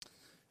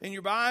In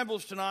your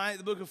Bibles tonight,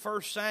 the book of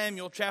 1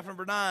 Samuel, chapter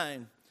number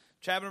 9.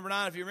 Chapter number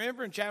 9, if you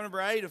remember, in chapter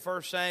number 8 of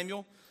 1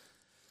 Samuel,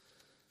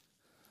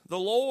 the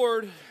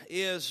Lord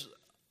is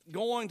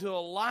going to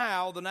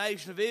allow the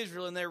nation of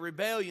Israel in their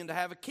rebellion to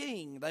have a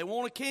king. They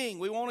want a king.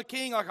 We want a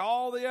king like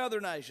all the other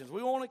nations.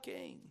 We want a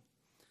king.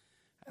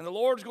 And the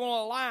Lord's going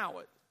to allow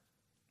it.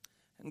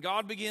 And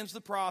God begins the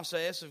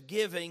process of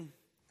giving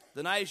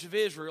the nation of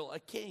Israel a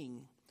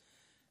king.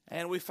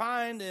 And we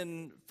find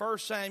in 1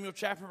 Samuel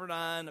chapter number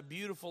 9 a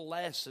beautiful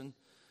lesson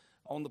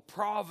on the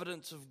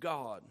providence of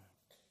God.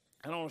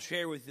 And I want to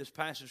share with you this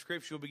passage of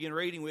Scripture. You'll begin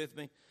reading with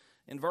me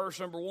in verse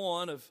number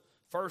 1 of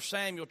 1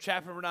 Samuel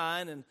chapter number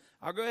 9. And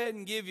I'll go ahead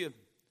and give you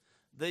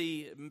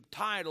the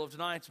title of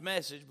tonight's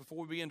message before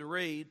we begin to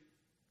read.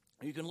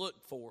 You can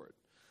look for it.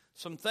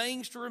 Some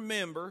things to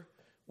remember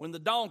when the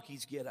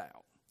donkeys get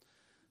out.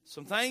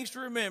 Some things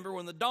to remember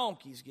when the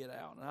donkeys get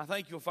out. And I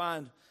think you'll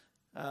find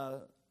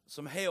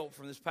some help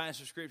from this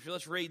passage of Scripture.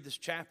 Let's read this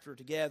chapter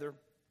together.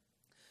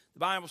 The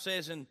Bible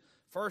says in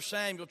 1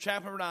 Samuel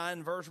chapter number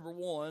 9, verse number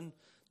 1,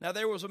 Now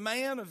there was a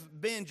man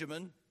of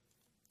Benjamin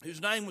whose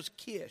name was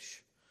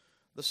Kish,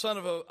 the son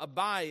of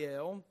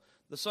Abiel,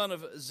 the son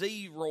of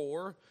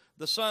Zeror,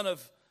 the son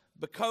of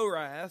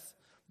Bechorath,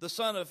 the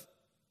son of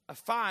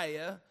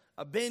Aphiah,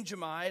 a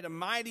Benjamite, a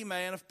mighty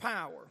man of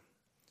power.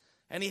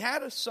 And he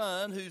had a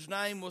son whose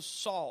name was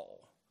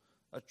Saul,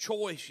 a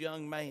choice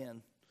young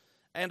man,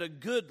 and a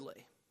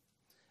goodly.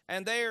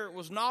 And there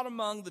was not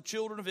among the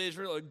children of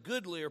Israel a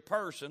goodlier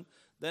person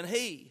than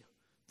he.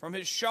 From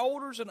his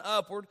shoulders and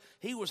upward,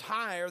 he was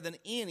higher than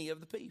any of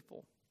the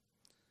people.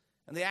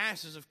 And the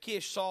asses of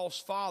Kish, Saul's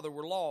father,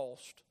 were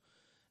lost.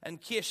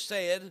 And Kish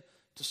said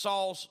to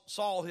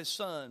Saul his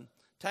son,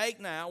 Take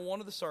now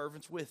one of the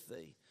servants with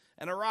thee,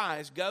 and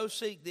arise, go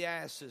seek the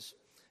asses.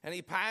 And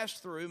he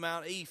passed through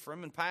Mount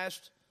Ephraim, and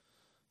passed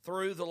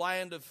through the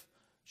land of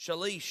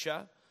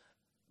Shalisha,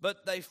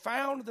 but they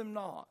found them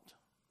not.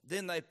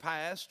 Then they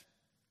passed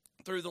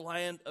through the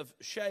land of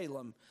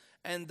Shalem,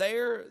 and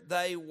there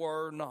they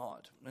were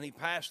not. And he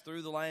passed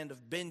through the land of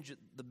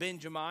the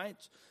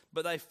Benjamites,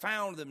 but they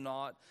found them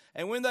not.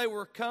 And when they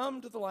were come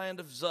to the land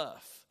of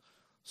Zuph,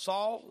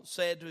 Saul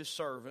said to his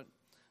servant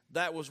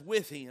that was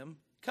with him,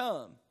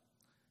 Come,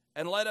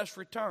 and let us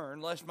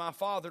return, lest my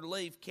father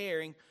leave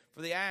caring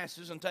for the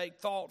asses, and take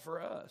thought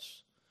for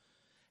us.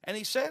 And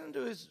he said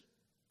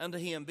unto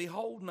him,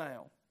 Behold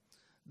now,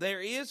 there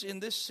is in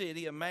this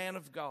city a man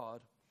of God,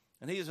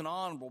 and he is an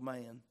honorable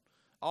man.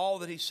 All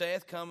that he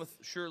saith cometh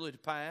surely to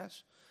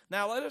pass.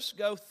 Now let us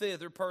go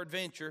thither,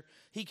 peradventure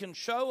he can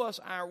show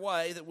us our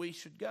way that we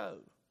should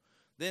go.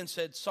 Then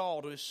said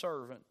Saul to his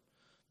servant,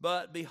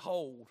 But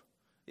behold,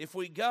 if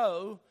we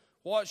go,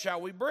 what shall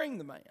we bring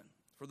the man?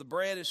 For the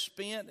bread is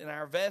spent in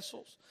our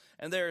vessels,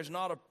 and there is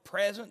not a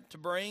present to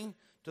bring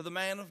to the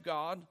man of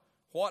God.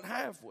 What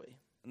have we?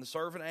 And the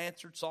servant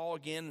answered Saul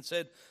again and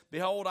said,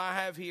 Behold, I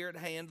have here at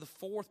hand the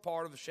fourth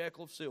part of a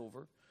shekel of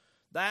silver.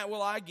 That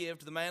will I give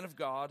to the man of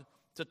God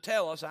to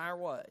tell us our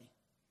way.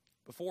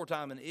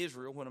 Beforetime in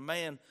Israel, when a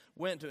man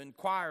went to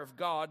inquire of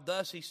God,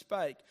 thus he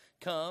spake,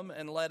 Come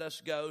and let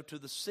us go to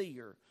the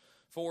seer.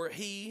 For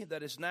he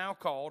that is now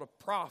called a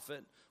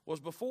prophet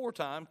was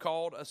beforetime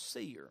called a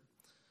seer.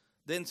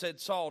 Then said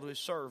Saul to his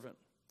servant,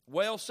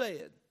 Well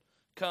said,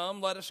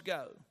 come, let us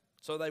go.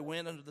 So they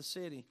went unto the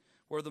city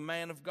where the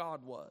man of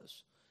God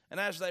was. And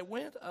as they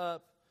went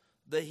up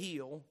the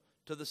hill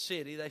to the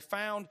city, they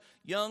found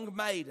young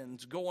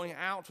maidens going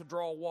out to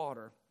draw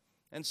water,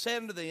 and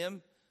said unto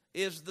them,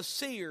 Is the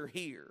seer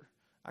here?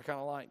 I kind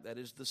of like that.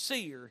 Is the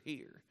seer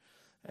here?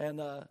 And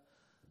the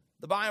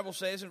Bible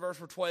says in verse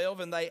 12,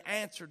 And they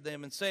answered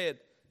them and said,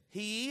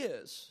 He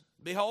is.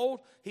 Behold,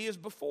 he is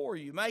before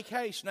you. Make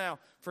haste now,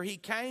 for he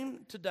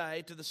came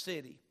today to the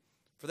city.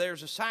 For there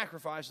is a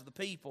sacrifice of the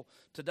people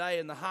today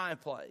in the high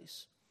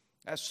place.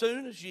 As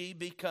soon as ye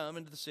be come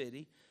into the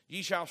city,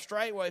 ye shall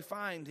straightway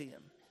find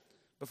him,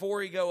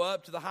 before he go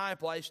up to the high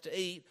place to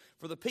eat,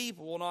 for the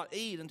people will not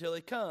eat until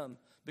he come,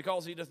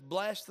 because he doth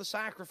bless the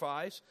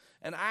sacrifice,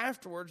 and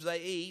afterwards they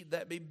eat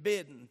that be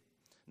bidden.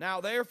 Now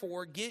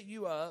therefore get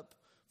you up,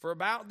 for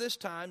about this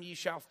time ye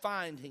shall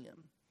find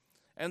him.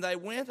 And they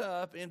went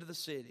up into the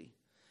city.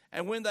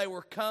 And when they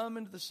were come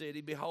into the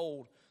city,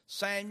 behold,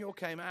 Samuel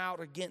came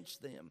out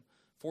against them,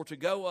 for to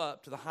go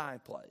up to the high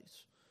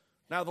place.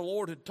 Now the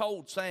Lord had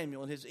told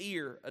Samuel in his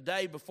ear a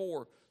day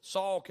before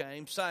Saul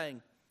came,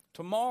 saying,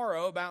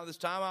 Tomorrow about this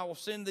time I will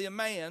send thee a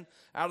man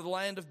out of the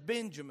land of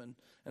Benjamin,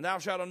 and thou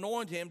shalt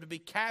anoint him to be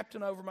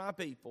captain over my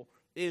people,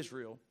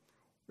 Israel,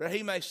 that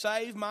he may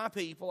save my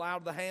people out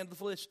of the hand of the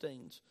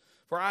Philistines.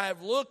 For I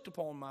have looked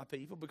upon my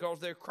people, because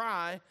their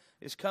cry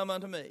is come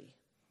unto me.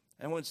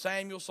 And when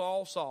Samuel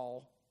saw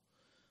Saul,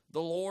 the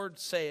Lord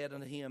said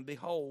unto him,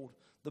 Behold,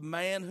 the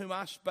man whom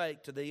I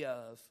spake to thee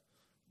of,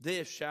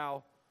 this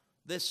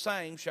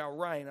same shall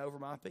reign over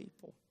my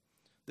people.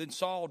 Then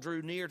Saul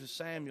drew near to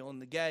Samuel in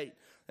the gate,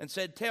 and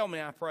said, Tell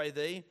me, I pray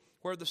thee,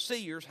 where the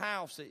seer's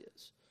house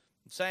is.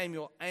 And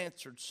Samuel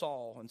answered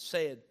Saul, and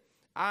said,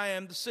 I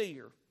am the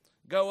seer.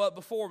 Go up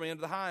before me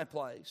into the high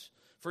place.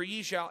 For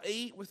ye shall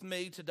eat with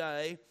me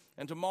today,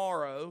 and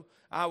tomorrow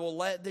I will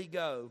let thee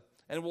go,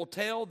 and will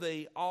tell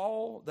thee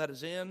all that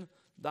is in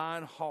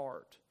thine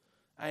heart.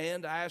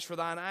 And as for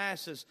thine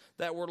asses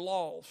that were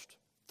lost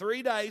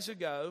 3 days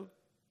ago,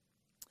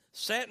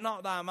 set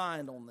not thy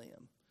mind on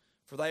them,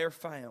 for they are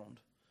found.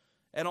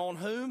 And on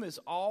whom is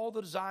all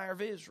the desire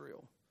of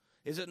Israel?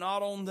 Is it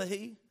not on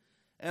thee,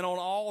 and on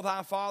all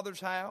thy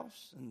father's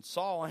house? And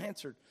Saul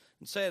answered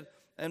and said,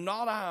 Am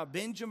not I a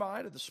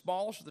Benjamite of the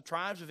smallest of the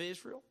tribes of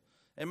Israel?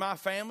 And my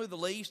family the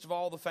least of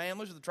all the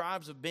families of the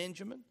tribes of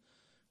Benjamin?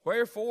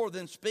 Wherefore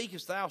then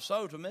speakest thou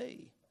so to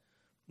me?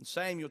 And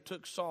Samuel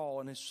took Saul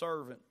and his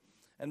servant,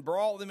 and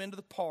brought them into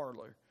the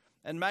parlor,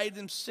 and made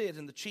them sit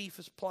in the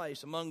chiefest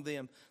place among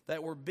them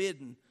that were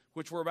bidden,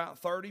 which were about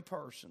 30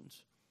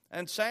 persons.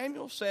 And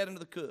Samuel said unto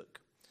the cook,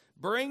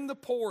 Bring the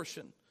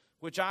portion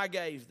which I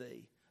gave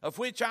thee, of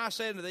which I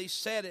said unto thee,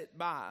 Set it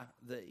by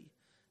thee.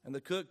 And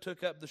the cook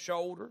took up the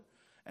shoulder,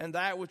 and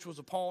that which was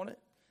upon it,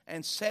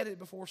 and set it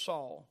before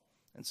Saul.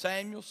 And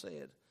Samuel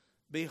said,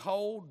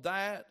 Behold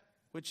that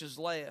which is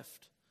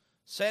left,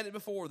 set it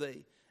before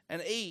thee,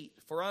 and eat,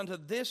 for unto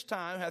this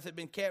time hath it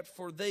been kept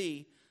for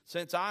thee,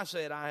 since I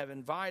said, I have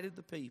invited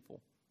the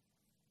people.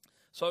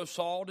 So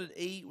Saul did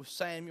eat with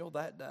Samuel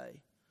that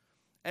day.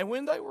 And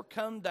when they were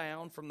come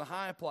down from the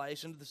high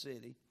place into the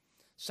city,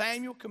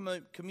 Samuel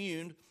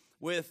communed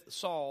with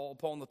Saul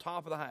upon the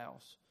top of the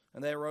house.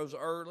 And they arose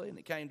early, and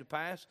it came to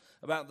pass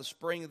about the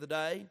spring of the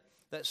day,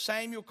 that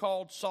Samuel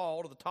called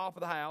Saul to the top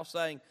of the house,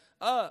 saying,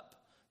 Up,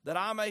 that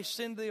I may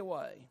send thee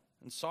away.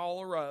 And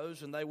Saul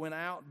arose, and they went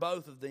out,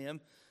 both of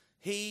them,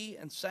 he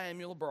and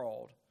Samuel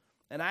abroad.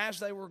 And as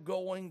they were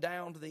going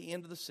down to the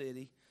end of the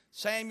city,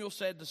 Samuel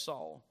said to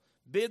Saul,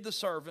 Bid the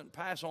servant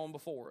pass on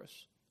before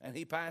us. And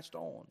he passed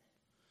on.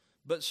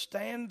 But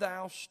stand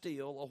thou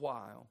still a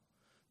while,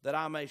 that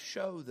I may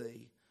show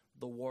thee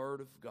the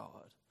word of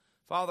God.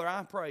 Father,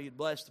 I pray you'd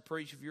bless the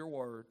preach of your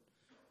word.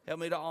 Help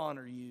me to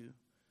honor you.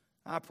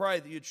 I pray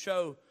that you'd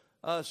show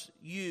us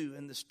you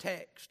in this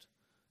text.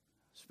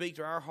 Speak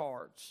to our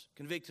hearts.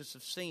 Convict us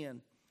of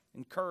sin.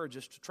 Encourage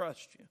us to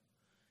trust you.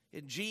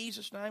 In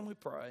Jesus' name we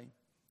pray.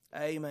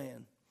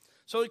 Amen.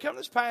 So we come to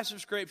this passage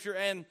of Scripture,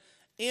 and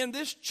in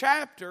this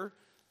chapter,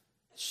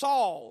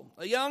 Saul,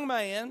 a young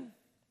man,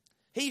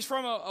 he's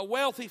from a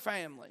wealthy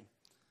family.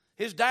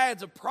 His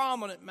dad's a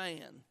prominent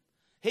man.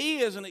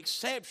 He is an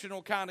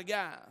exceptional kind of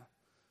guy.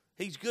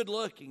 He's good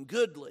looking,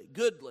 goodly.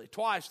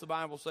 Twice the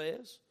Bible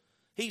says.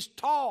 He's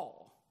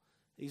tall.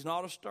 He's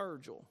not a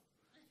Sturgill.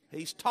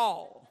 He's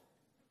tall.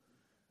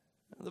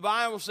 The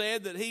Bible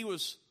said that he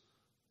was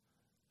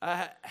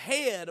a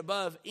head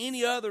above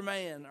any other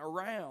man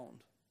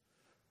around.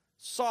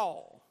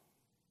 Saul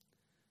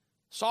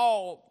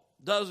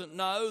doesn't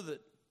know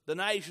that the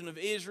nation of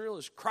Israel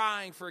is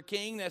crying for a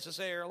king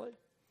necessarily.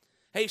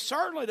 He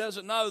certainly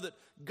doesn't know that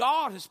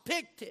God has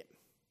picked him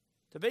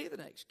to be the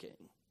next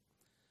king.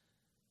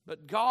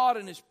 But God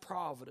in his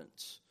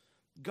providence,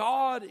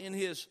 God in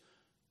his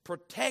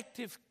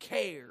protective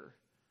care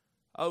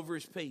over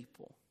his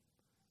people,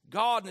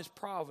 God in his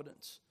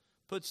providence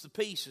puts the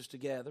pieces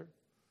together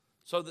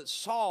so that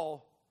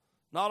Saul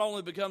not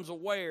only becomes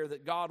aware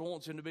that God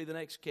wants him to be the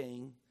next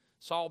king,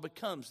 Saul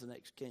becomes the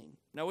next king.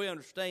 Now we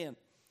understand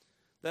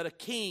that a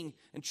king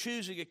and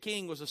choosing a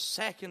king was a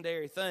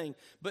secondary thing,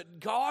 but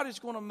God is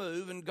going to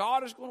move and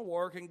God is going to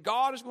work and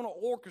God is going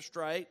to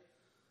orchestrate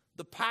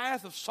the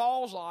path of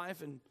Saul's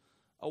life in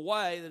a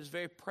way that is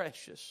very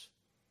precious.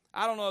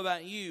 I don't know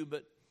about you,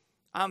 but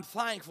I'm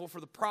thankful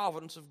for the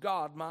providence of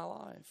God in my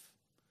life.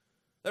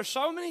 There's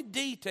so many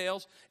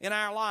details in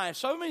our life,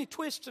 so many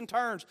twists and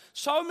turns,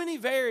 so many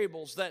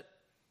variables that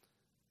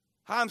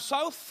I'm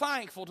so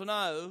thankful to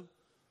know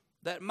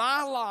that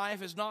my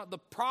life is not the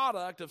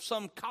product of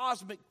some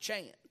cosmic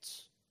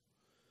chance.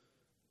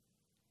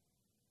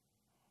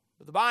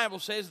 But the Bible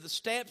says the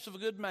steps of a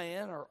good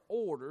man are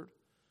ordered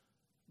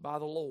by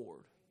the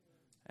Lord.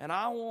 And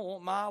I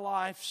want my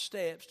life's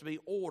steps to be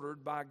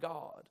ordered by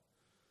God.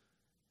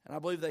 And I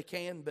believe they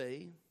can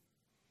be.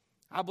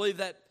 I believe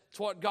that's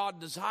what God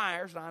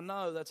desires, and I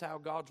know that's how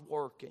God's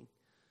working.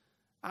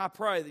 I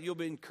pray that you'll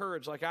be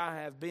encouraged like I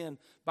have been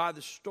by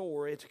the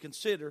story to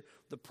consider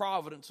the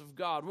providence of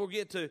God. We'll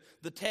get to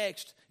the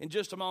text in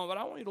just a moment,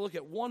 but I want you to look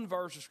at one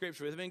verse of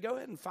Scripture with me. Go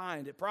ahead and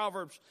find it.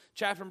 Proverbs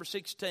chapter number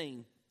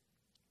 16.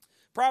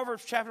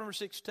 Proverbs chapter number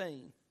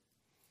 16.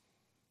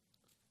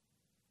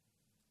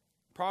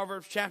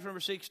 Proverbs chapter number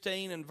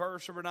 16 and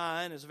verse number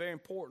 9 is a very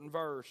important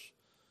verse,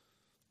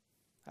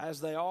 as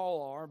they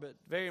all are, but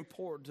very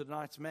important to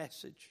tonight's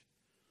message.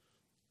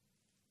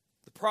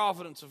 The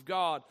providence of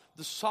God,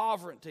 the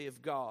sovereignty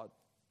of God.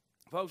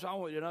 Folks, I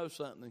want you to know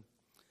something.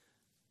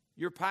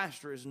 Your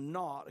pastor is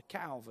not a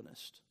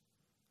Calvinist.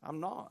 I'm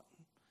not.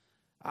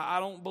 I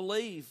don't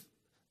believe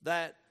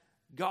that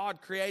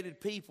God created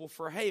people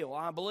for hell.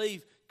 I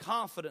believe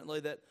confidently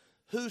that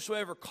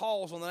whosoever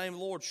calls on the name of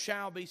the Lord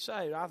shall be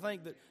saved. I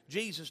think that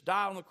Jesus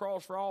died on the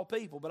cross for all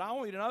people. But I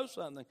want you to know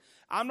something.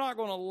 I'm not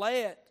going to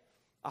let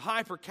a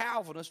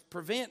hyper-Calvinist,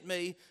 prevent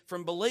me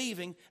from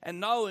believing and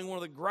knowing one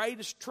of the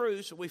greatest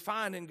truths that we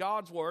find in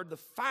God's Word, the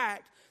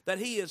fact that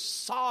He is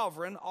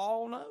sovereign,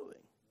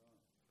 all-knowing.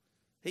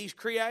 He's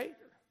Creator.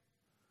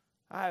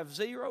 I have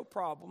zero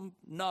problem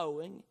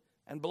knowing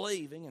and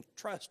believing and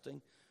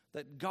trusting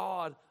that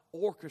God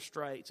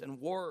orchestrates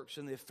and works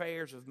in the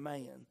affairs of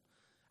man.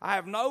 I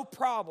have no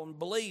problem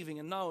believing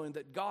and knowing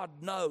that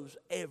God knows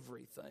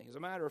everything. As a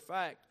matter of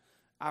fact,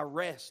 I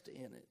rest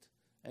in it,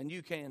 and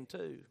you can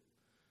too.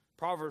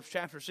 Proverbs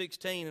chapter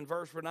 16 and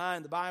verse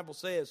 9, the Bible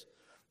says,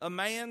 "A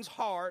man's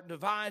heart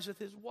deviseth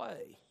his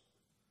way,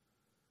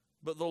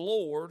 but the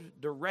Lord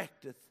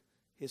directeth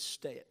his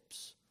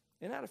steps."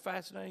 Isn't that a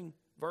fascinating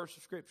verse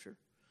of Scripture?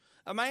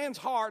 A man's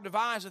heart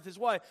deviseth his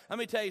way. Let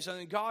me tell you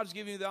something. God's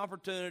giving you the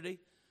opportunity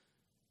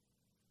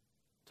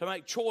to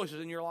make choices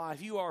in your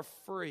life. You are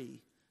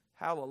free.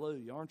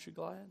 Hallelujah. Aren't you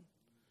glad?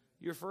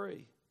 You're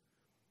free.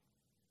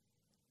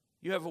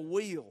 You have a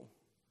will.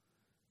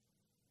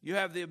 You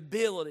have the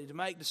ability to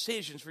make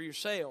decisions for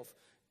yourself.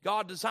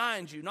 God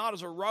designed you not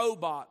as a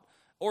robot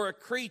or a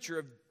creature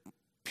of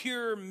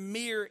pure,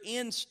 mere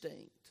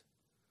instinct.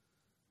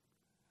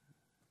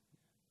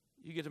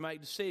 You get to make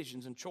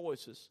decisions and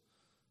choices.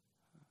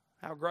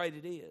 How great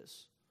it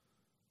is.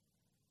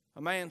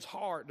 A man's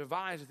heart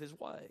deviseth his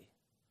way,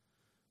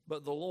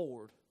 but the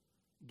Lord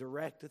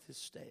directeth his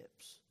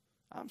steps.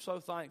 I'm so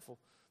thankful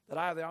that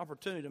I have the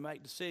opportunity to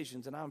make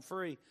decisions, and I'm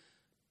free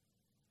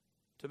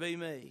to be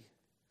me.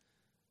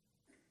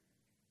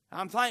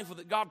 I'm thankful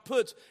that God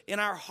puts in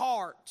our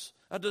hearts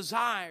a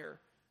desire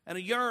and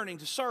a yearning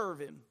to serve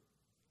Him.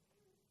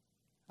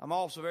 I'm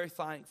also very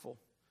thankful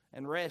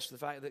and rest in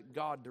the fact that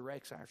God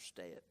directs our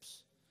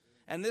steps.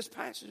 And this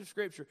passage of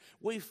Scripture,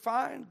 we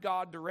find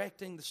God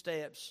directing the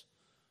steps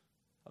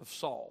of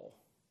Saul.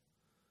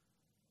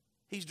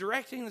 He's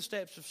directing the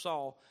steps of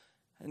Saul,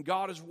 and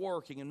God is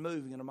working and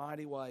moving in a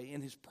mighty way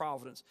in His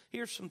providence.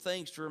 Here's some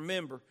things to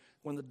remember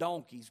when the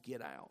donkeys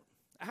get out.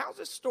 How's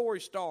this story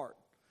start?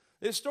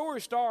 This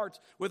story starts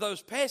with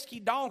those pesky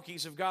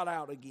donkeys have got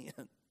out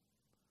again.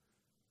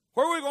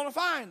 Where are we going to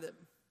find them?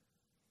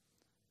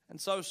 And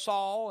so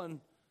Saul and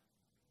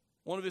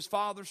one of his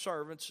father's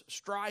servants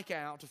strike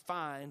out to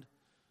find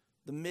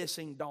the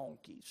missing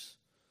donkeys.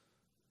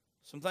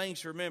 Some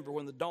things to remember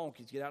when the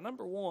donkeys get out.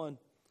 Number one,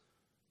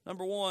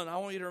 I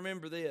want you to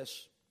remember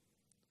this.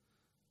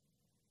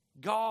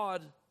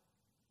 God's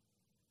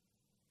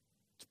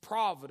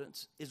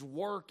providence is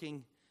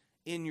working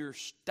in your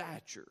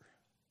stature.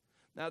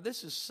 Now,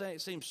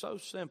 seems so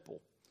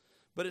simple,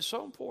 but it's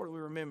so important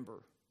we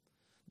remember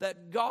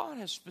that God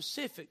has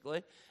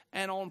specifically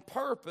and on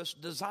purpose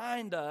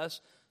designed us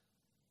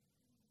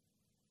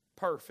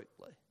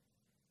perfectly.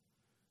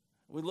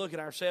 We look at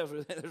ourselves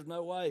and there's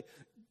no way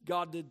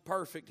God did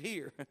perfect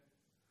here.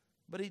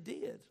 But He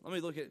did. Let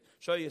me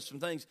show you some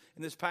things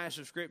in this passage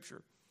of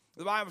Scripture.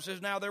 The Bible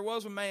says, "Now there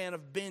was a man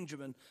of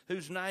Benjamin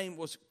whose name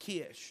was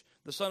Kish,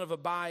 the son of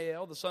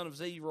Abiel, the son of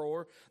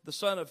Zeror, the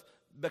son of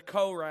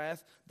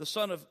Bechorath, the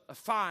son of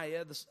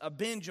Aphiah, a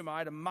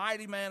Benjamite, a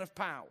mighty man of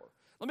power."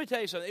 Let me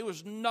tell you something. It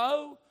was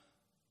no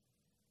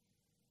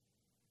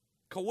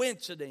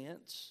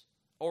coincidence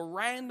or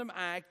random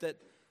act that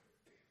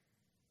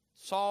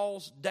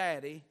Saul's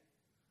daddy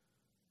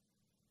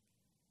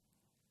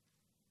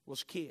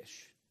was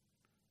Kish.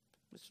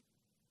 It's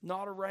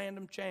not a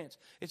random chance.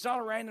 It's not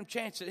a random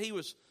chance that he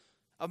was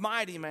a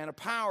mighty man, a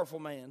powerful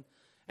man.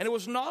 And it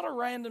was not a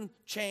random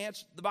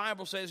chance, the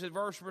Bible says in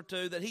verse number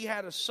 2, that he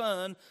had a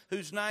son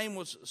whose name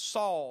was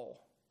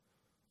Saul,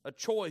 a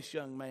choice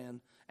young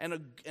man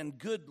and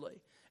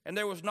goodly. And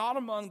there was not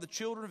among the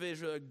children of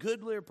Israel a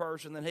goodlier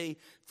person than he.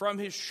 From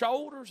his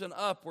shoulders and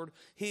upward,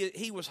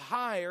 he was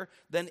higher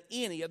than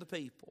any of the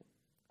people.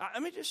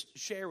 Let me just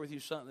share with you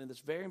something that's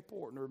very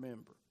important to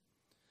remember.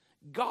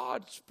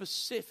 God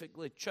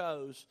specifically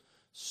chose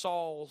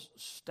Saul's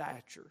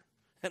stature.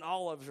 And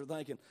all of us are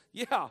thinking,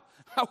 yeah,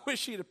 I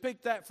wish He'd have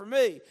picked that for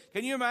me.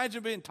 Can you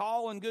imagine being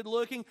tall and good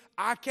looking?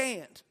 I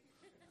can't.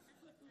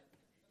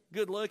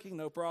 Good looking,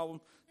 no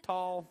problem.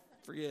 Tall,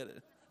 forget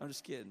it. I'm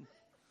just kidding.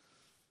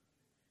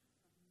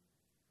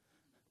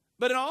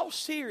 But in all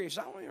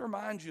seriousness, I want to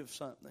remind you of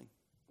something.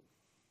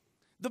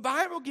 The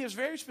Bible gives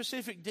very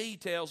specific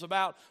details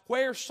about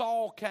where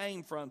Saul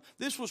came from.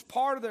 This was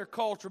part of their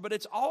culture, but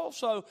it's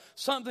also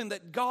something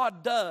that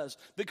God does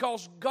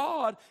because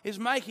God is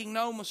making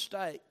no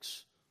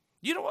mistakes.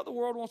 You know what the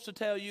world wants to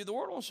tell you? The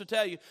world wants to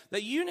tell you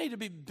that you need to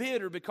be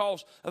bitter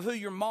because of who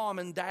your mom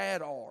and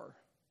dad are.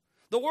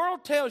 The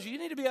world tells you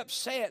need to be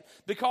upset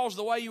because of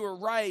the way you were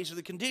raised or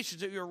the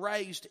conditions that you were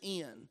raised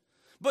in.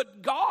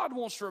 But God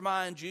wants to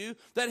remind you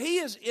that He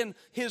is in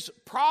His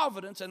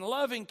providence and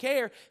loving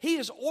care. He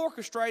is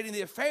orchestrating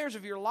the affairs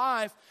of your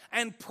life,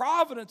 and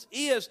providence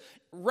is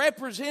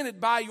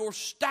represented by your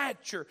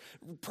stature.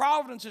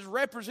 Providence is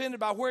represented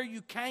by where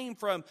you came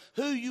from,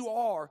 who you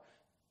are,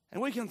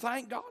 and we can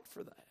thank God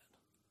for that.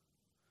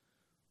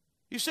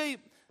 You see,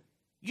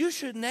 you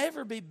should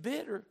never be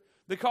bitter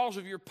because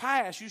of your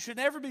past. You should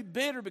never be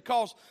bitter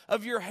because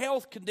of your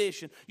health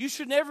condition. You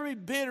should never be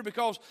bitter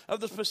because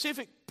of the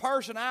specific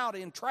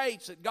personality and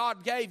traits that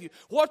God gave you.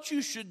 What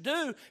you should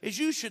do is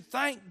you should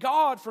thank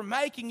God for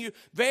making you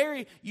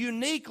very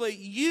uniquely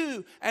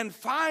you and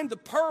find the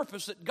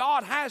purpose that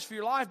God has for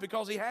your life,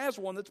 because He has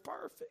one that's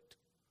perfect.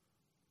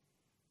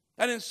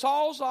 And in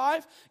Saul's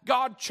life,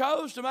 God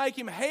chose to make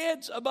him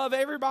heads above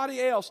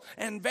everybody else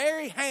and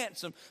very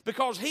handsome,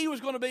 because he was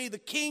going to be the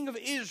king of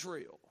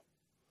Israel.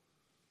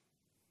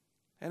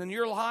 And in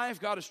your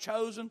life, God has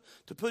chosen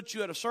to put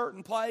you at a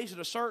certain place at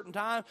a certain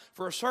time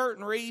for a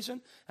certain reason.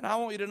 And I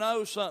want you to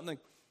know something.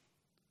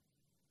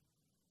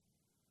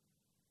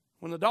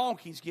 When the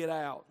donkeys get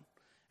out,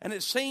 and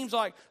it seems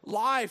like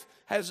life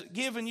has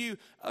given you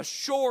a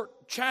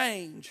short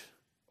change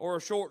or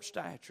a short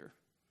stature,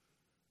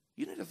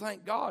 you need to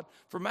thank God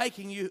for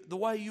making you the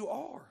way you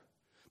are,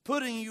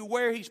 putting you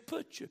where He's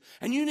put you.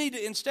 And you need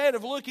to, instead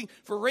of looking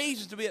for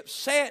reasons to be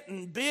upset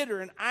and bitter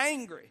and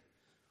angry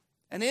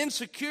and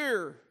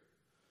insecure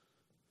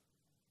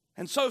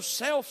and so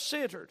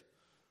self-centered,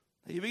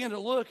 you begin to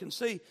look and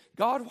see,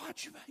 God,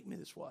 why'd you make me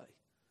this way?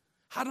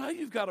 I know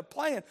you've got a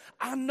plan.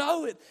 I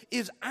know it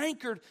is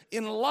anchored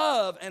in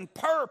love and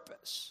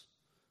purpose.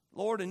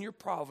 Lord, in your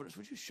providence,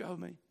 would you show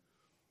me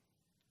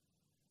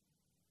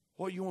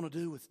what you want to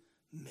do with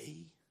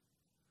me?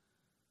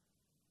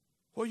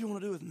 What do you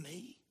want to do with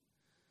me?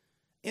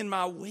 In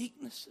my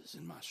weaknesses,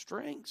 in my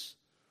strengths,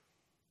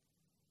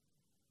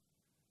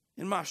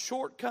 in my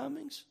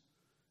shortcomings,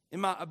 in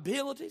my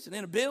abilities and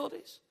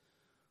inabilities.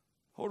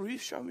 Lord, will you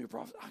show me your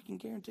prophet? I can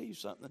guarantee you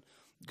something.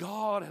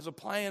 God has a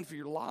plan for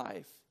your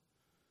life.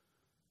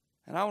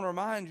 And I want to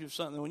remind you of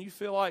something. When you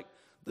feel like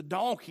the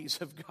donkeys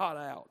have got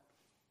out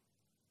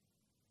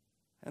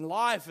and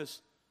life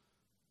has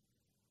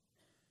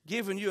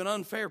given you an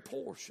unfair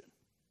portion,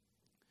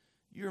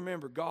 you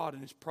remember God in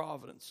His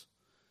providence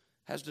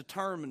has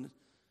determined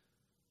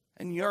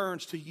and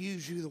yearns to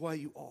use you the way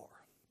you are.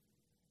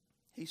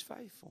 He's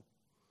faithful.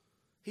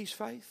 He's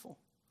faithful.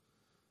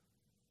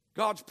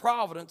 God's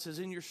providence is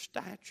in your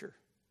stature.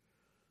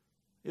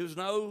 It was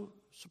no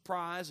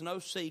surprise, no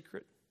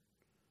secret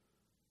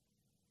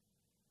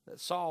that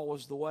Saul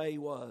was the way he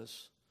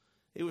was.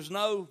 It was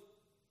no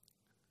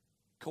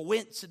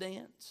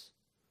coincidence.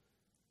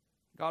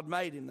 God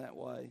made him that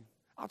way.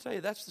 I'll tell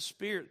you, that's the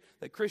spirit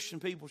that Christian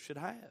people should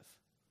have.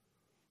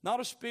 Not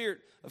a spirit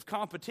of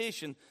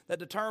competition that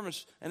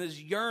determines and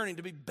is yearning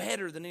to be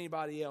better than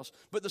anybody else,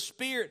 but the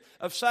spirit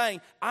of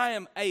saying, I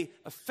am an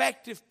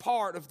effective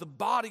part of the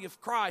body of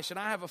Christ, and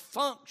I have a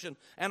function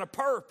and a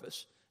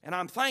purpose, and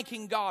I'm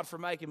thanking God for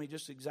making me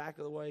just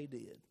exactly the way He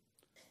did.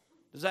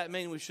 Does that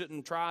mean we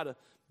shouldn't try to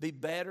be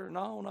better?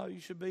 No, you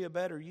should be a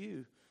better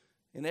you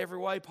in every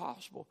way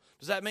possible.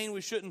 Does that mean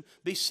we shouldn't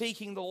be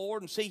seeking the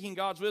Lord and seeking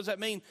God's will? Does that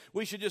mean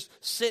we should just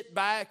sit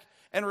back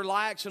and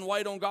relax and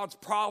wait on God's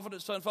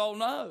providence to unfold?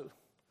 No.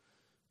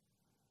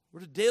 We're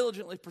to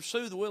diligently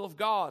pursue the will of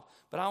God.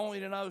 But I want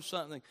you to know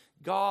something.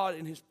 God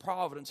in His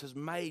providence has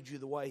made you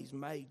the way He's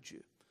made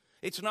you.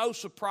 It's no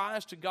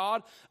surprise to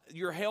God,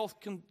 your health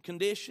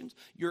conditions,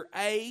 your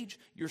age,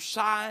 your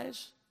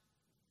size,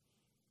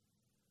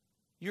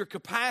 your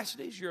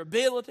capacities, your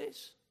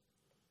abilities.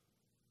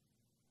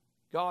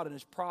 God in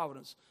His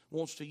providence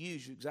wants to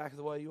use you exactly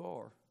the way you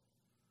are.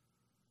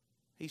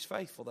 He's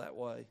faithful that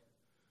way.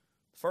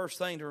 The first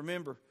thing to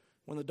remember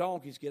when the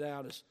donkeys get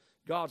out is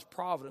God's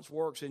providence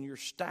works in your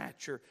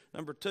stature.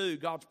 Number two,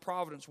 God's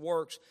providence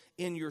works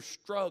in your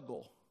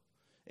struggle.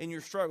 In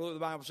your struggle. Look what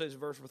the Bible says in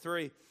verse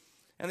 3.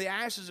 And the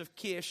asses of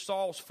Kish,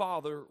 Saul's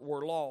father,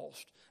 were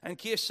lost. And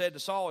Kish said to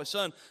Saul, his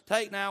son,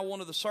 take now one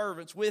of the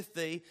servants with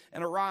thee,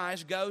 and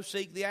arise, go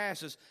seek the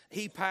asses.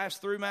 He passed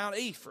through Mount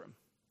Ephraim.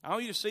 I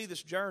want you to see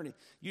this journey.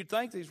 You'd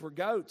think these were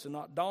goats and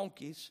not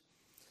donkeys.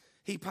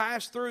 He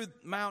passed through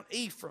Mount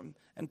Ephraim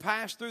and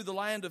passed through the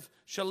land of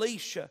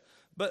Shalisha,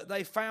 but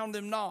they found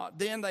them not.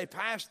 Then they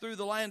passed through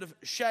the land of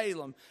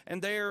Shalem,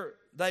 and there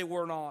they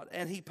were not.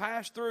 And he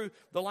passed through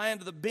the land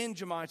of the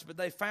Benjamites, but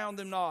they found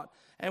them not.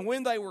 And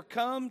when they were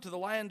come to the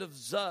land of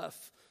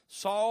Zuph,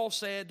 Saul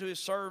said to his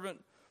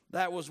servant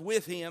that was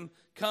with him,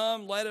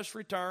 come, let us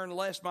return,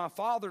 lest my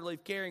father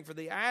leave caring for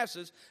the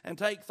asses and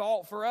take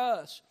thought for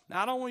us.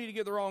 Now, I don't want you to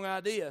get the wrong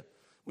idea.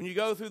 When you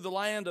go through the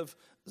land of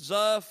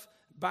Zuph,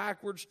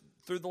 backwards,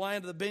 through the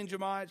land of the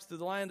Benjamites, through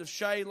the land of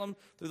Shalem,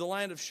 through the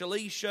land of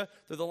Shalisha,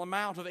 through the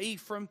Mount of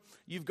Ephraim,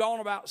 you've gone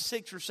about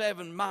 6 or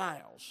 7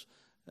 miles.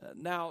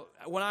 Now,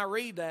 when I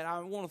read that, I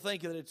want to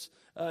think that it's,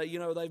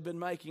 they've been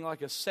making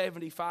like a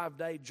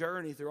 75-day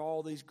journey through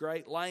all these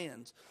great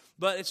lands.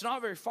 But it's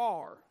not very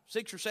far.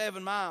 6 or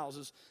 7 miles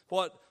is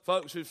what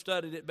folks who've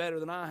studied it better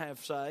than I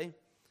have say.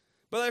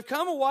 But they've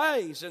come a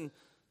ways, and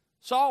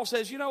Saul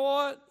says, you know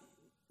what?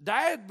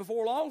 Dad,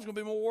 before long, is going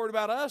to be more worried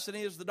about us than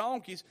he is the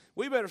donkeys.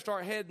 We better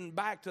start heading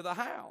back to the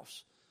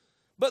house.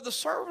 But the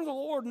servant of the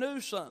Lord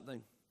knew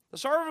something. The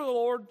servant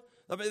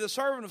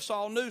of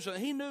Saul knew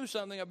something. He knew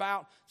something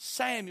about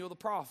Samuel the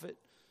prophet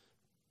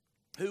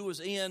who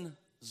was in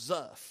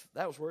Zuph.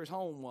 That was where his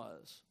home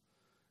was.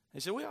 He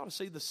said, we ought to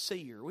see the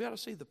seer. We ought to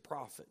see the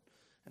prophet.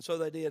 And so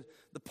they did.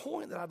 The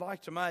point that I'd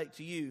like to make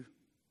to you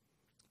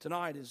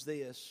tonight is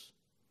this.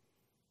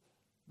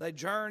 They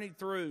journeyed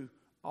through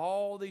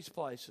all these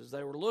places.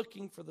 They were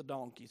looking for the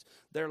donkeys.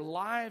 Their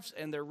lives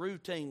and their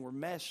routine were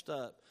messed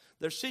up.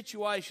 Their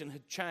situation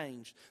had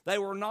changed. They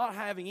were not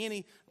having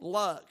any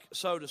luck,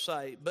 so to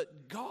say.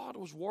 But God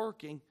was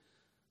working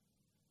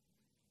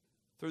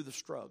through the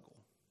struggle.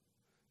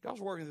 God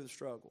was working through the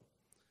struggle.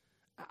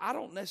 I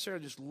don't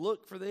necessarily just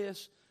look for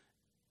this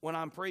when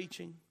I'm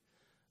preaching,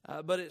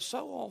 but it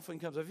so often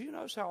comes. Have you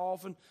noticed how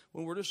often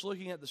when we're just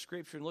looking at the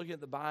Scripture and looking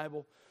at the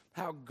Bible,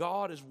 how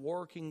God is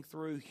working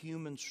through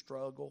human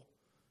struggle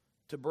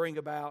to bring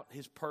about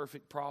His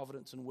perfect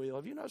providence and will?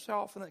 Have you noticed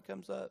how often that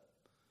comes up?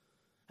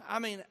 I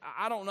mean,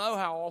 I don't know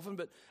how often,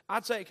 but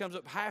I'd say it comes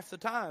up half the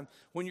time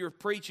when you're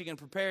preaching and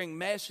preparing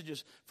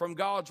messages from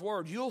God's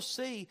Word. You'll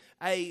see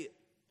a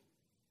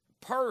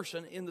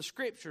person in the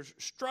Scriptures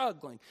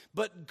struggling,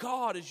 but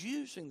God is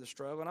using the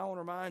struggle. And I want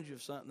to remind you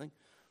of something.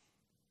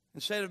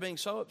 Instead of being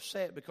so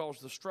upset because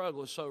the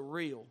struggle is so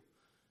real,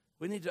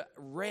 we need to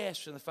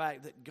rest in the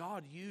fact that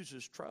God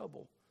uses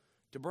trouble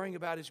to bring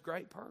about His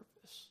great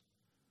purpose.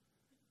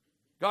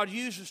 God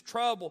uses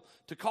trouble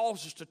to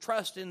cause us to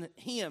trust in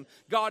Him.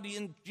 God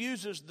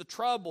uses the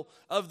trouble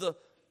of the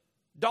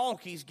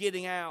donkeys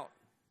getting out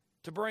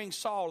to bring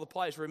Saul to the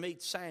place where he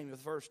meets Samuel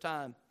the first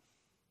time,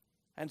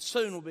 and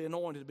soon will be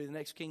anointed to be the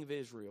next king of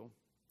Israel.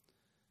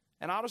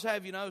 And I'll just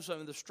have you know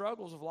something. The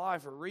struggles of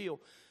life are real,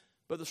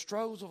 but the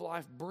struggles of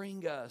life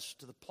bring us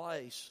to the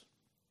place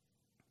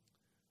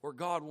where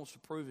God wants to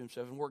prove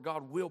Himself, and where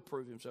God will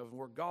prove Himself, and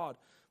where God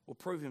will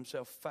prove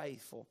Himself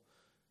faithful.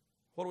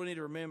 What do we need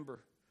to remember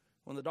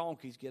when the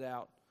donkeys get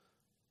out?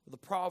 The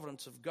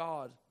providence of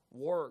God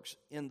works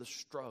in the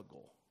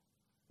struggle.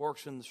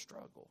 Works in the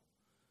struggle.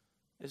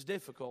 It's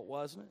difficult,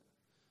 wasn't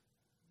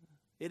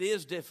it? It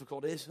is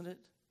difficult, isn't it?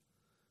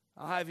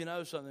 I'll have you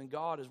know something.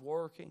 God is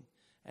working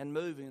and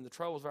moving in the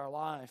troubles of our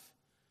life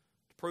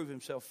to prove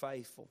Himself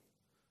faithful.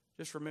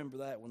 Just remember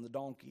that when the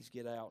donkeys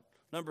get out.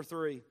 Number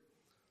 3,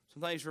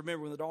 some things to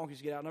remember when the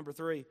donkeys get out. Number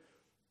 3,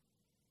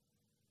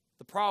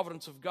 the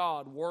providence of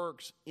God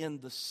works in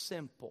the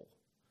simple.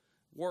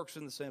 Works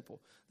in the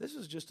simple. This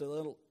is just a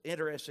little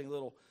interesting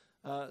little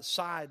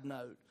side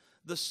note.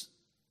 The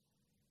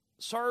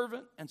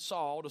servant and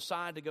Saul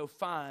decide to go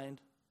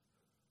find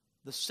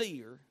the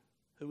seer,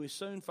 who we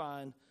soon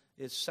find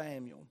is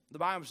Samuel. The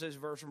Bible says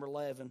in verse number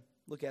 11,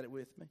 look at it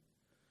with me.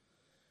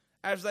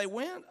 As they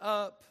went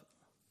up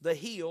the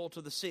hill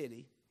to the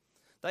city,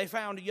 they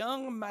found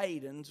young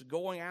maidens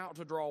going out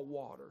to draw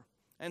water,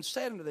 and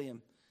said unto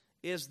them,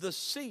 is the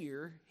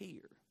seer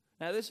here?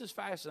 Now this is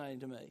fascinating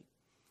to me.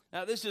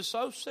 Now this is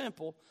so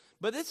simple,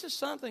 but this is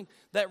something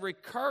that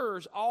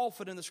recurs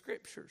often in the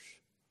Scriptures.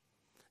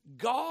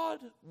 God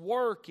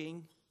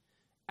working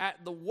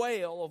at the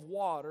well of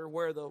water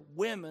where the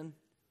women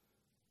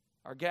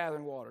are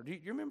gathering water. Do you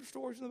remember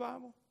stories in the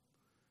Bible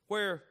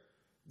where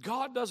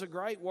God does a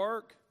great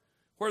work,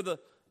 where the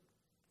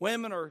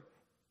women are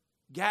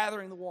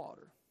gathering the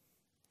water?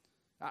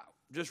 I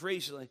just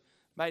recently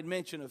made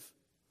mention of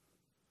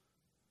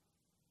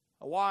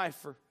a wife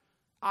for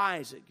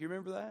Isaac. You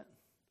remember that?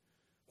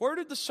 Where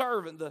did the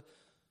servant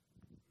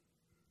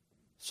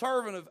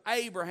of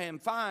Abraham,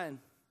 find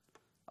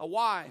a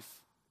wife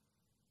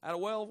at a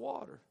well of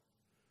water?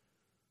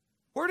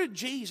 Where did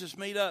Jesus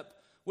meet up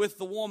with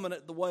the woman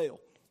at the well?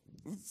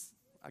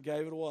 I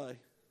gave it away.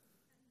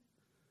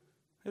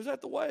 It was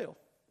at the well.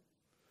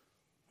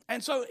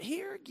 And so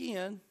here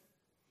again,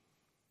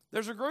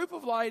 there's a group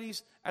of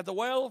ladies at the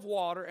well of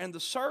water, and the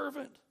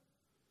servant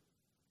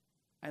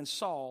and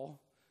Saul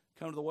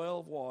come to the well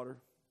of water,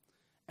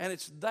 and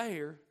it's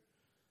there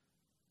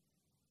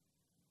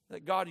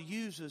that God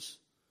uses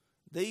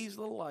these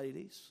little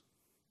ladies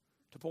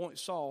to point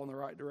Saul in the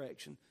right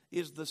direction.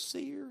 Is the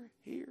seer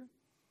here?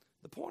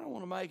 The point I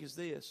want to make is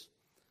this.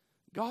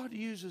 God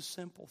uses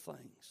simple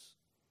things.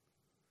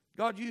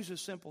 God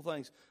uses simple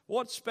things.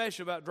 What's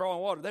special about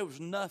drawing water? There was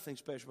nothing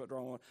special about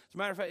drawing water. As a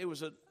matter of fact, it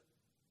was a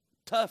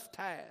tough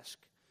task.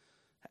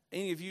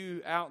 Any of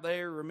you out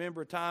there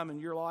remember a time in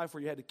your life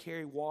where you had to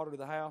carry water to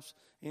the house?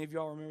 Any of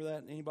y'all remember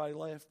that? Anybody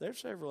left? There's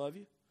several of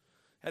you.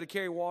 Had to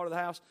carry water to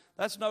the house.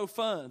 That's no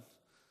fun.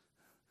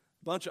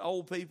 A bunch of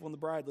old people and the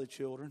Bradley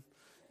children.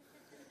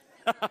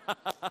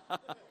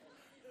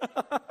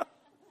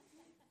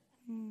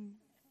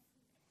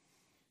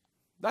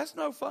 That's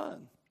no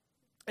fun.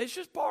 It's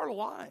just part of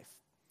life.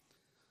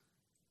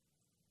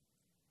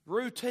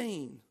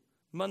 Routine,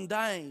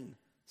 mundane,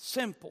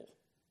 simple.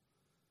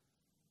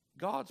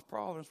 God's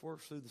providence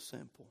works through the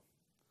simple.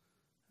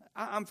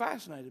 I'm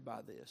fascinated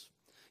by this.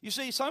 You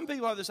see, some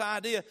people have this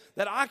idea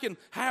that I can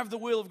have the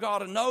will of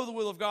God and know the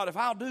will of God if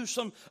I'll do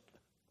some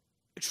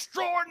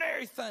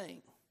extraordinary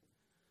thing.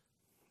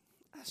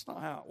 That's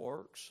not how it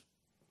works.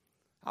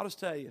 I'll just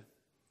tell you,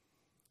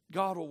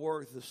 God will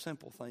work the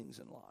simple things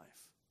in life.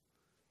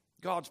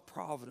 God's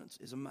providence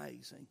is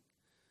amazing.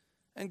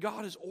 And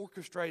God is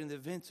orchestrating the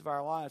events of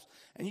our lives.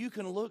 And you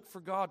can look for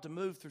God to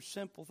move through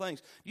simple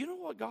things. You know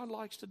what God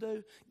likes to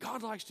do?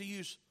 God likes to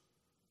use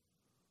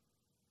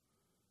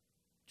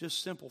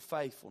just simple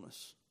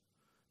faithfulness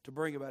to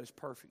bring about His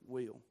perfect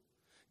will.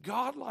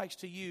 God likes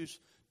to use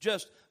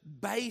just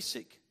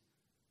basic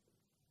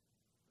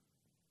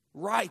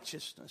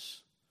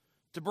righteousness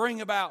to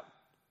bring about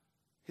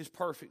His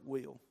perfect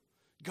will.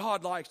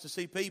 God likes to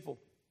see people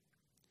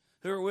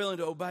who are willing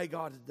to obey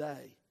God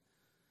today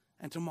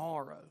and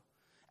tomorrow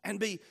and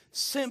be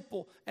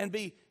simple and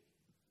be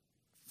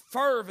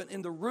fervent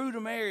in the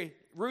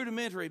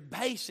rudimentary,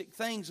 basic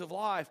things of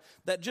life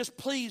that just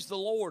please the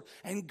Lord.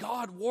 And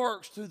God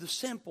works through the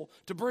simple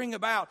to bring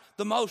about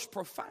the most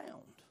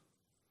profound.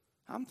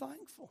 I'm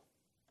thankful.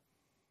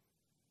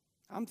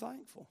 I'm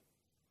thankful.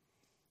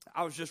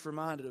 I was just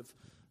reminded of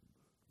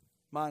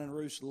mine and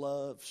Ruth's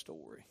love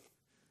story.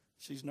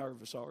 She's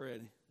nervous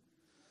already.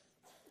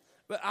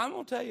 But I'm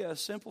going to tell you a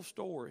simple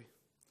story.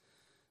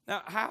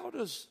 Now, how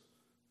does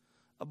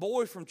a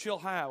boy from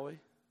Chilhowie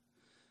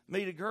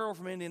meet a girl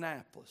from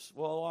Indianapolis?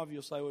 Well, a lot of you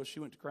will say, well, she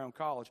went to Crown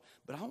College.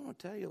 But I want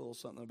to tell you a little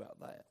something about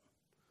that.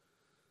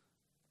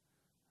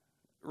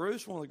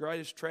 Ruth's one of the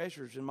greatest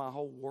treasures in my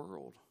whole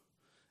world.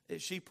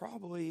 She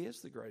probably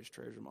is the greatest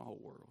treasure in my whole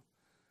world.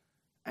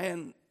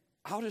 And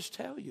I'll just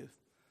tell you,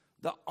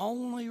 the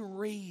only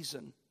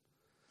reason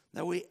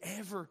that we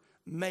ever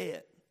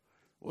met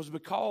was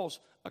because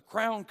a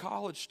Crown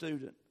College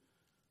student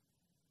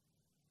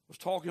was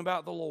talking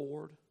about the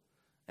Lord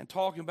and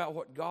talking about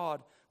what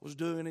God was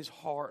doing in his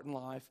heart and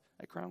life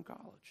at Crown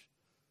College.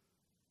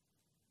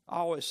 I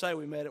always say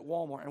we met at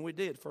Walmart, and we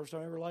did. First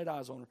time I ever laid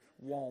eyes on her,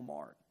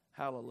 Walmart.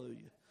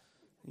 Hallelujah.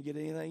 You get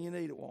anything you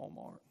need at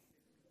Walmart.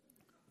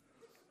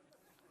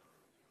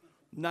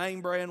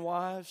 Name brand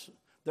wives,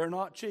 they're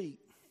not cheap.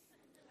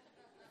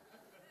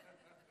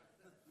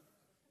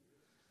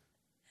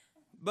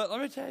 But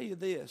let me tell you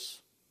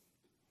this,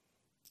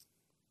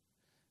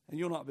 and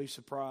you'll not be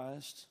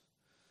surprised.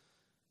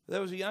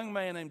 There was a young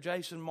man named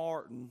Jason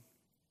Martin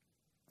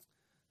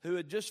who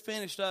had just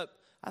finished up,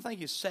 I think,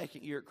 his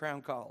second year at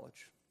Crown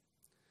College.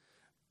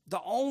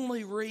 The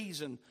only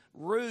reason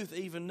Ruth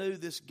even knew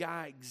this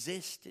guy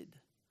existed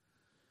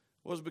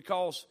was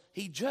because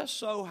he just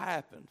so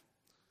happened,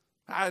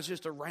 it was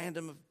just a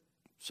random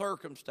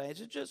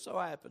circumstance, it just so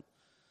happened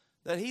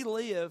that he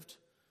lived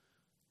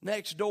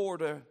next door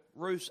to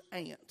Ruth's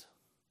aunt.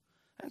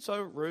 And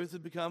so Ruth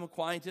had become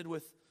acquainted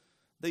with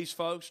these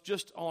folks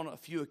just on a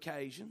few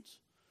occasions.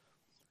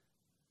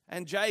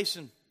 And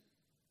Jason,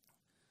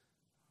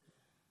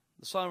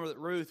 the summer that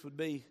Ruth would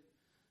be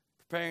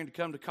preparing to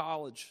come to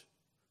college,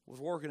 was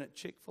working at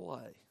Chick-fil-A.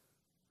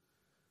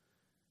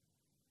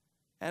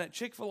 And at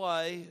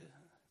Chick-fil-A,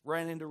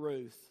 ran into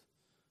Ruth.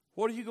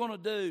 What are you going to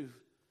do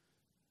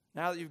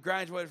now that you've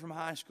graduated from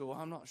high school?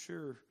 I'm not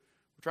sure.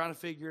 We're trying to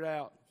figure it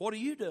out. What are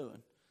you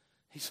doing?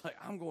 He's like,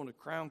 I'm going to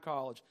Crown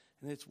College,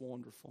 and it's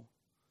wonderful.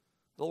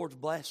 The Lord's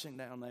blessing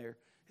down there.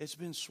 It's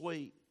been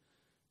sweet.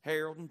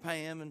 Harold and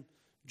Pam and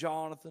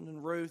Jonathan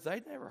and Ruth,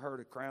 they'd never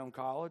heard of Crown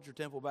College or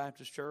Temple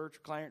Baptist Church or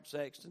Clarence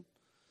Sexton.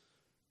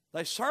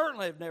 They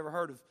certainly have never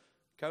heard of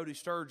Cody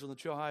Sturgill and the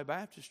Chilhowie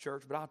Baptist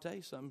Church, but I'll tell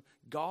you something,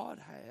 God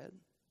had.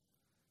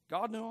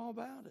 God knew all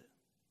about it.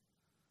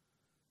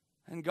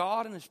 And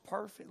God in His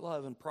perfect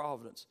love and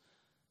providence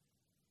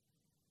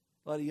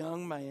let a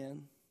young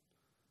man,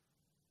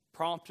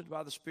 prompted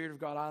by the Spirit of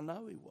God, I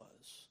know he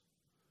was,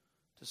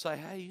 to say,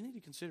 hey, you need to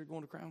consider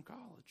going to Crown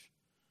College.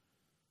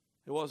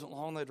 It wasn't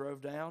long they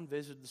drove down,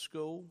 visited the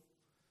school.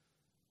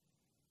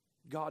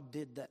 God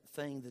did that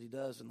thing that He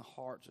does in the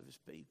hearts of His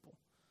people.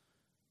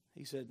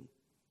 He said,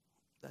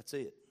 that's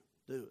it.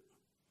 Do it.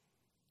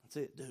 That's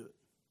it. Do it.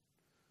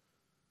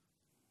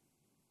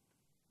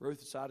 Ruth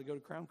decided to go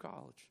to Crown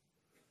College.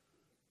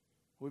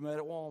 We met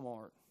at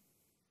Walmart.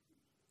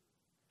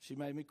 She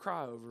made me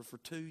cry over her for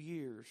 2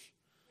 years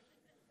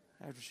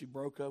after she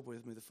broke up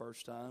with me the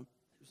first time.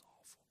 It was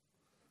awful.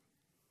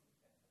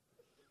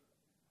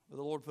 But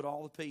the Lord put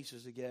all the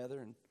pieces together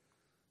and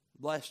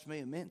blessed me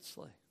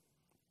immensely.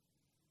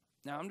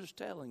 Now, I'm just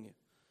telling you.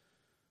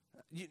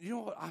 You know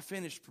what? I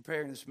finished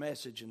preparing this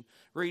message and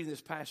reading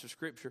this passage of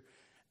Scripture,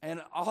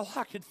 and all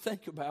I could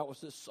think about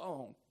was this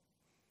song.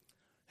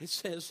 It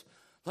says,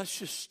 let's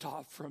just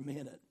stop for a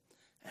minute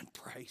and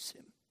praise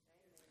Him.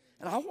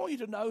 And I want you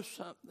to know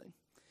something.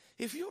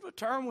 If you'll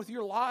determine with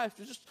your life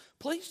to just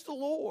please the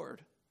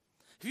Lord,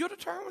 if you'll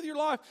determine with your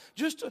life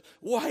just to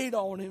wait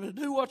on Him and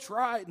do what's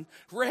right and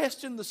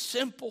rest in the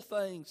simple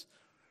things,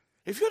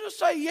 if you'll just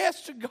say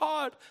yes to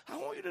God, I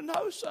want you to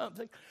know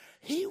something.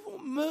 He will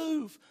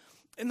move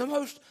in the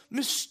most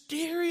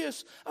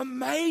mysterious,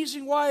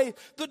 amazing way.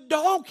 The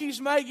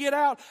donkeys may get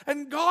out,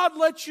 and God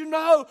lets you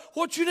know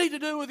what you need to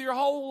do with your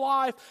whole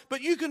life,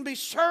 but you can be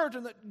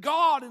certain that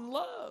God in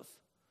love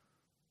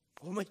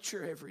will meet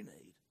your every need.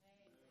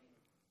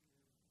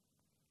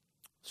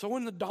 So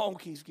when the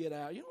donkeys get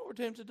out, you know what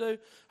we're tempted to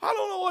do? I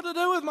don't know what to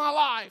do with my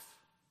life.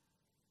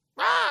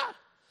 I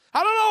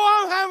don't know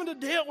why I'm having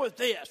to deal with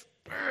this.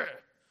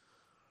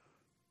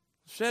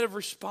 Instead of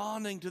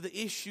responding to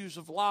the issues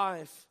of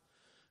life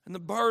and the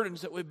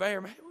burdens that we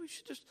bear, maybe we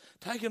should just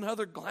take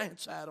another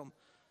glance at them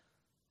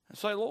and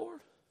say, Lord,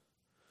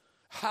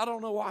 I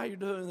don't know why you're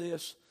doing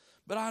this,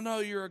 but I know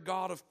you're a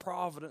God of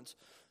providence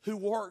who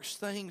works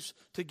things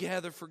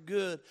together for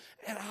good.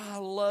 And I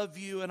love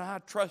you and I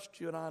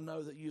trust you and I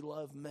know that you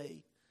love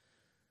me.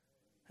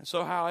 And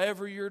so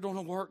however you're going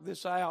to work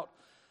this out,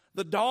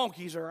 the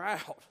donkeys are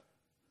out.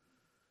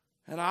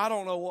 And I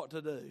don't know what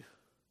to do.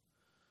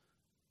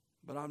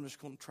 But I'm just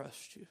going to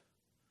trust you.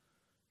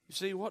 You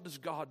see, what does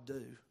God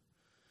do?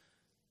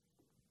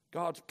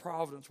 God's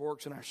providence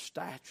works in our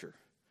stature,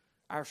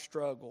 our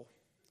struggle.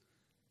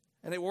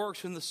 And it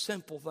works in the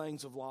simple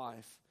things of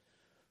life.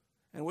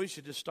 And we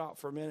should just stop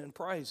for a minute and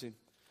praise Him.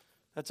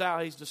 That's how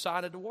He's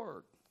decided to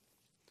work.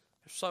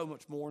 There's so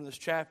much more in this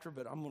chapter,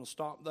 but I'm going to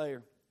stop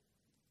there.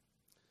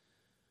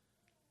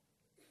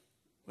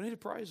 We need to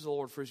praise the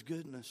Lord for His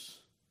goodness.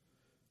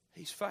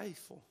 He's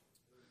faithful.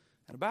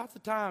 And about the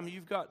time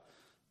you've got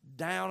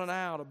down and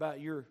out about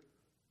your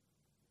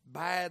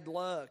bad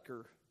luck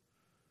or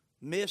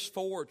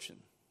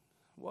misfortune,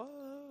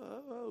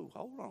 whoa,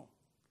 hold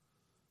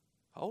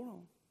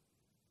on.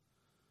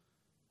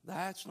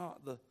 That's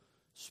not the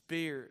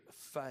spirit of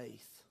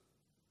faith.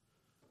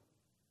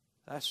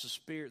 That's the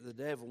spirit the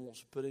devil wants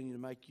to put in you to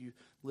make you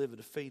live a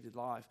defeated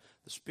life.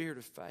 The spirit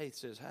of faith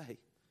says, hey,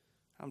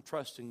 I'm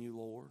trusting you,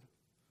 Lord,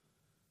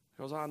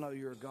 because I know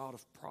you're a God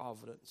of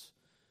providence.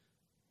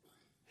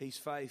 He's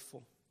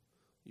faithful.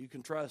 You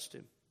can trust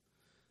Him.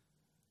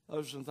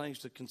 Those are some things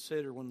to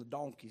consider when the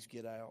donkeys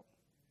get out.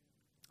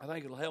 I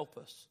think it'll help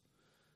us.